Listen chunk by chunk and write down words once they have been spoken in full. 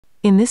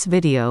In this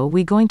video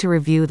we going to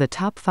review the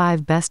top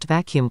 5 best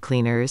vacuum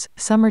cleaners,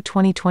 summer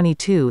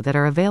 2022 that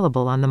are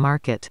available on the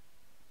market.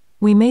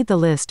 We made the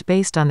list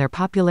based on their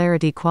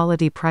popularity,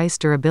 quality, price,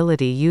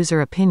 durability,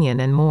 user opinion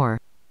and more.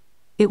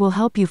 It will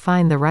help you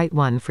find the right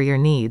one for your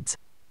needs.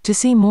 To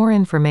see more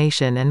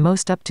information and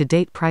most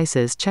up-to-date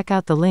prices, check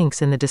out the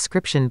links in the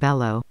description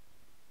below.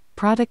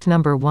 Product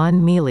number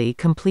 1, Miele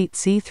Complete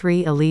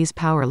C3 Alize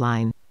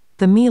Powerline.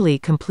 The Miele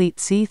Complete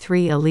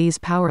C3 Alize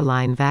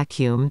Powerline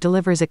vacuum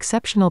delivers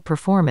exceptional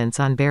performance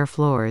on bare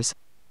floors.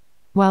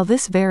 While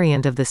this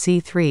variant of the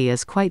C3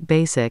 is quite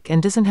basic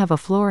and doesn't have a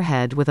floor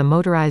head with a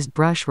motorized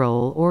brush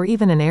roll or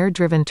even an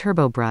air-driven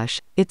turbo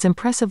brush, it's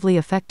impressively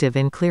effective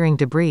in clearing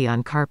debris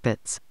on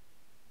carpets.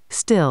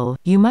 Still,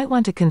 you might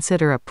want to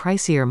consider a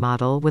pricier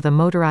model with a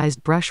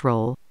motorized brush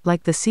roll,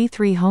 like the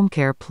C3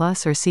 HomeCare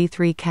Plus or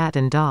C3 Cat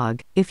and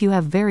Dog, if you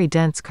have very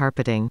dense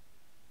carpeting.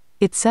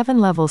 Its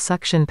 7-level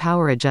suction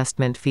power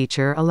adjustment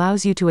feature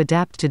allows you to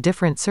adapt to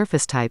different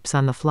surface types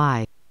on the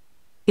fly.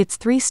 Its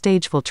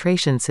 3-stage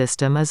filtration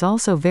system is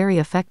also very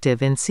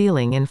effective in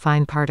sealing in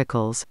fine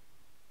particles.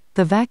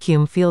 The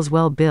vacuum feels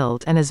well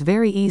built and is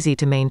very easy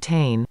to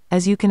maintain,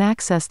 as you can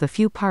access the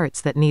few parts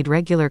that need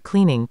regular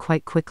cleaning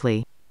quite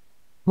quickly.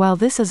 While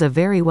this is a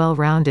very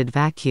well-rounded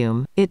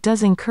vacuum, it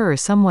does incur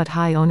somewhat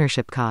high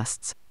ownership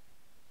costs.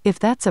 If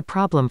that's a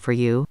problem for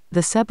you,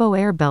 the Sebo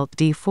Airbelt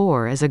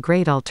D4 is a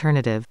great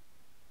alternative.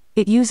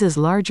 It uses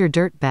larger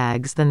dirt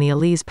bags than the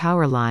Alize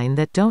Powerline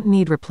that don't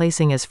need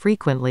replacing as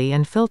frequently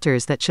and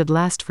filters that should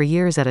last for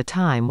years at a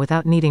time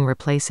without needing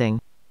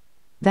replacing.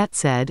 That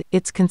said,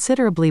 it's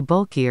considerably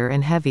bulkier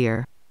and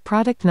heavier.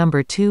 Product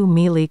number 2,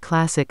 Miele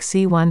Classic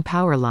C1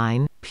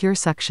 Powerline, Pure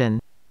Suction.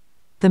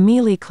 The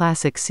Miele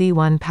Classic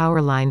C1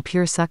 Powerline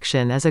Pure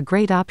Suction is a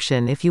great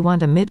option if you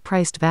want a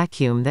mid-priced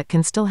vacuum that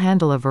can still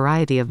handle a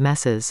variety of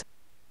messes.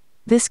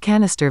 This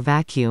canister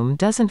vacuum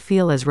doesn't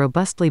feel as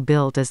robustly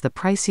built as the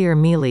pricier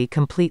Miele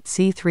Complete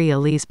C3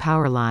 Alize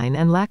Powerline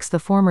and lacks the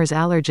former's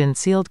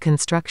allergen-sealed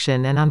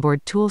construction and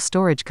onboard tool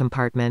storage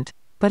compartment,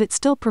 but it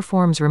still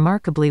performs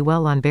remarkably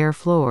well on bare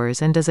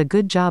floors and does a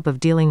good job of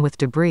dealing with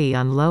debris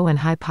on low and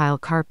high-pile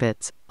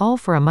carpets, all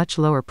for a much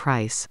lower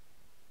price.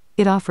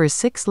 It offers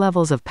 6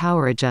 levels of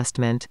power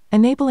adjustment,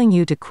 enabling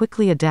you to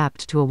quickly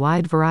adapt to a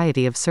wide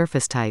variety of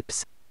surface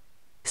types.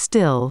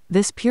 Still,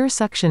 this pure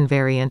suction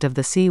variant of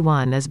the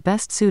C1 is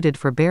best suited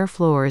for bare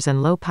floors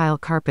and low-pile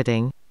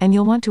carpeting, and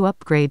you'll want to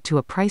upgrade to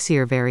a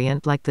pricier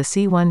variant like the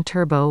C1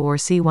 Turbo or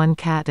C1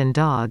 Cat and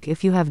Dog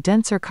if you have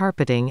denser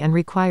carpeting and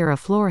require a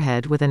floor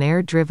head with an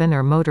air-driven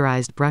or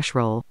motorized brush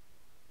roll.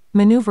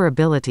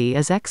 Maneuverability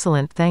is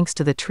excellent thanks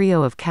to the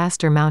trio of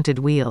caster-mounted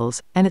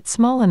wheels, and it's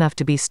small enough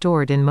to be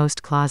stored in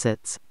most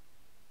closets.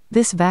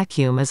 This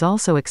vacuum is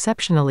also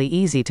exceptionally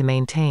easy to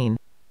maintain.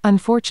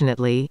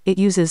 Unfortunately, it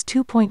uses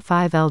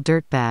 2.5L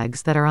dirt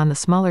bags that are on the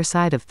smaller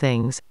side of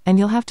things, and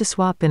you'll have to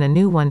swap in a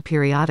new one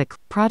periodically.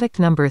 Product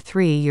number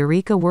 3,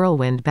 Eureka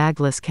Whirlwind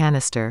Bagless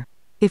Canister.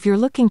 If you're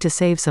looking to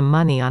save some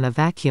money on a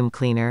vacuum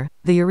cleaner,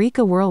 the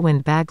Eureka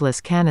Whirlwind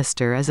Bagless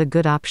Canister is a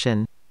good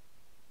option.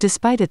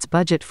 Despite its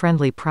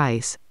budget-friendly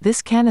price,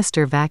 this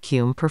canister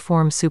vacuum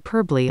performs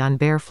superbly on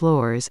bare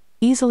floors,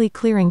 easily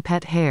clearing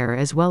pet hair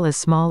as well as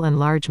small and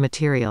large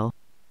material.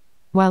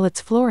 While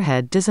its floor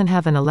head doesn't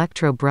have an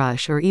electro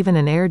brush or even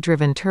an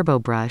air-driven turbo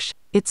brush,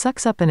 it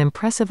sucks up an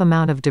impressive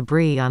amount of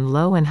debris on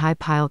low and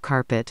high-pile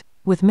carpet,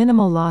 with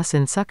minimal loss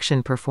in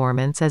suction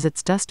performance as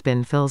its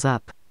dustbin fills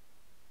up.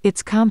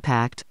 Its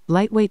compact,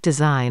 lightweight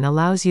design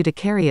allows you to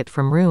carry it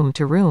from room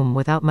to room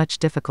without much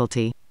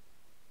difficulty.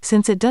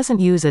 Since it doesn't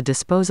use a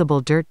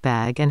disposable dirt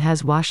bag and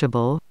has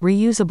washable,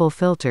 reusable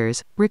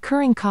filters,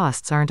 recurring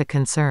costs aren't a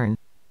concern.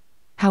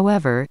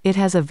 However, it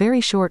has a very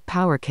short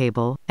power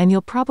cable, and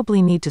you'll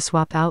probably need to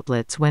swap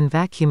outlets when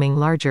vacuuming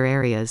larger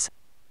areas.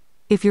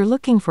 If you're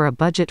looking for a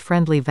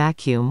budget-friendly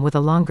vacuum with a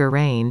longer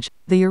range,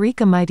 the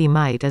Eureka Mighty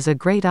Mite is a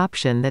great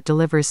option that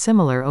delivers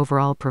similar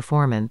overall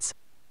performance.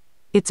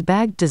 Its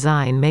bagged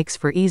design makes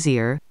for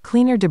easier,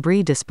 cleaner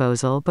debris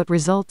disposal but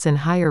results in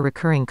higher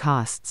recurring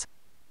costs.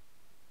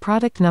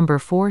 Product number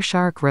 4,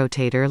 Shark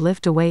Rotator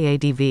Lift-Away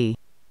ADV.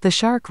 The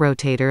Shark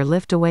Rotator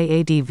Lift-Away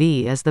ADV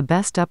is the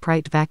best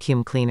upright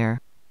vacuum cleaner.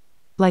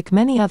 Like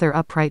many other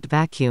upright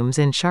vacuums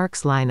in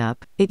Shark's lineup,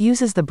 it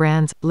uses the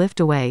brand's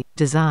lift-away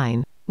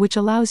design, which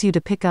allows you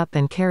to pick up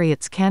and carry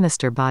its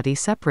canister body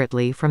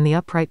separately from the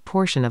upright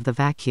portion of the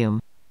vacuum.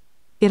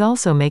 It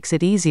also makes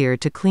it easier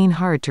to clean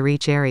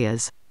hard-to-reach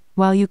areas.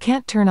 While you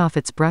can't turn off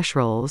its brush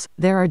rolls,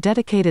 there are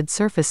dedicated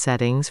surface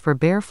settings for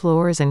bare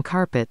floors and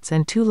carpets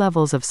and 2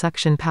 levels of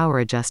suction power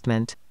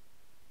adjustment.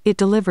 It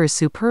delivers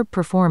superb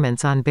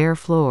performance on bare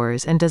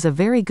floors and does a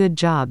very good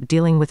job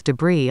dealing with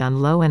debris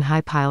on low and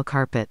high-pile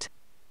carpet.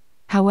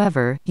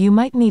 However, you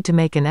might need to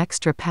make an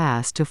extra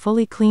pass to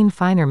fully clean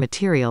finer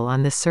material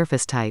on this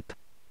surface type.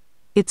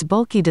 Its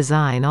bulky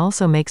design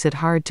also makes it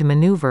hard to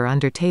maneuver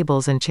under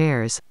tables and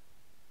chairs.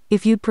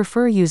 If you'd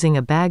prefer using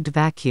a bagged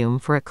vacuum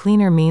for a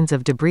cleaner means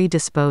of debris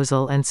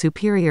disposal and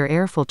superior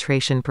air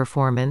filtration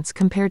performance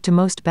compared to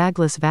most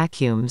bagless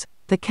vacuums,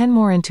 The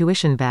Kenmore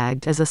Intuition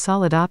Bagged is a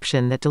solid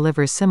option that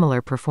delivers similar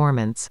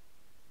performance.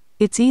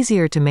 It's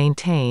easier to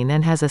maintain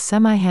and has a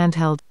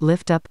semi-handheld,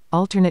 lift-up,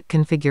 alternate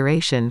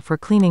configuration for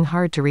cleaning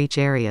hard-to-reach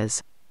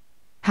areas.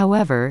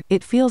 However,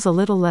 it feels a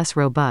little less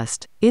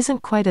robust,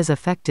 isn't quite as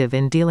effective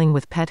in dealing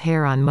with pet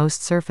hair on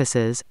most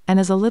surfaces, and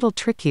is a little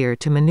trickier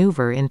to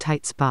maneuver in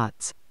tight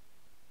spots.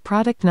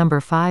 Product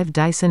number 5: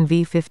 Dyson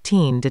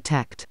V15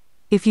 Detect.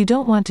 If you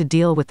don't want to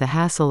deal with the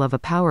hassle of a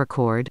power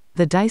cord,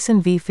 the Dyson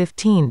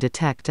V15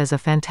 Detect is a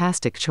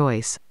fantastic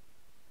choice.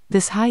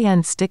 This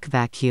high-end stick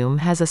vacuum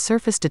has a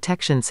surface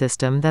detection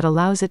system that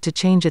allows it to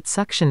change its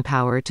suction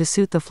power to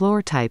suit the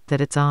floor type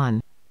that it's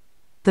on.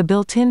 The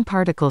built-in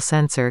particle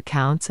sensor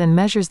counts and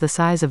measures the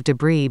size of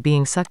debris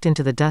being sucked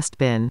into the dust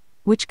bin,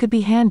 which could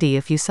be handy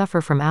if you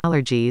suffer from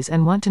allergies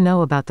and want to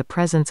know about the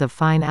presence of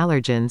fine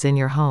allergens in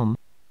your home.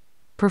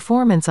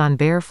 Performance on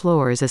bare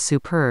floors is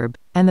superb,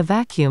 and the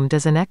vacuum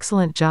does an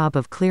excellent job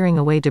of clearing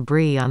away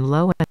debris on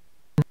low and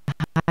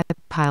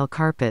high-pile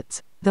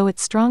carpets, though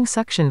its strong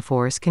suction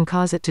force can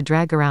cause it to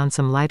drag around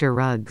some lighter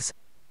rugs.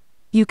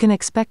 You can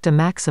expect a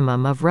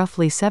maximum of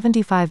roughly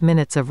 75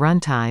 minutes of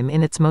runtime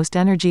in its most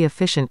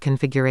energy-efficient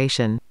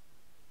configuration.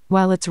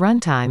 While its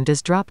runtime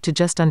does drop to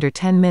just under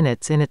 10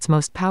 minutes in its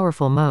most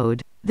powerful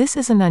mode, this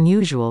isn't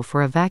unusual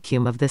for a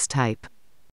vacuum of this type.